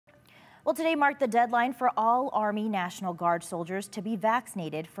Well, today marked the deadline for all Army National Guard soldiers to be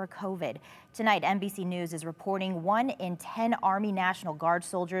vaccinated for COVID. Tonight, NBC News is reporting 1 in 10 Army National Guard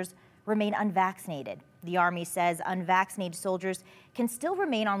soldiers remain unvaccinated. The Army says unvaccinated soldiers can still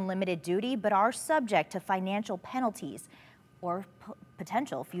remain on limited duty, but are subject to financial penalties or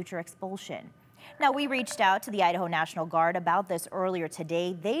potential future expulsion. Now, we reached out to the Idaho National Guard about this earlier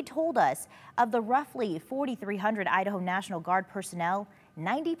today. They told us of the roughly 4,300 Idaho National Guard personnel,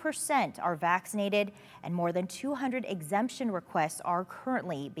 90% are vaccinated, and more than 200 exemption requests are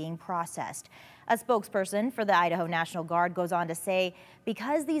currently being processed. A spokesperson for the Idaho National Guard goes on to say,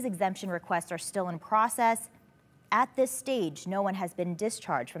 because these exemption requests are still in process, at this stage, no one has been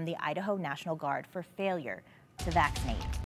discharged from the Idaho National Guard for failure to vaccinate.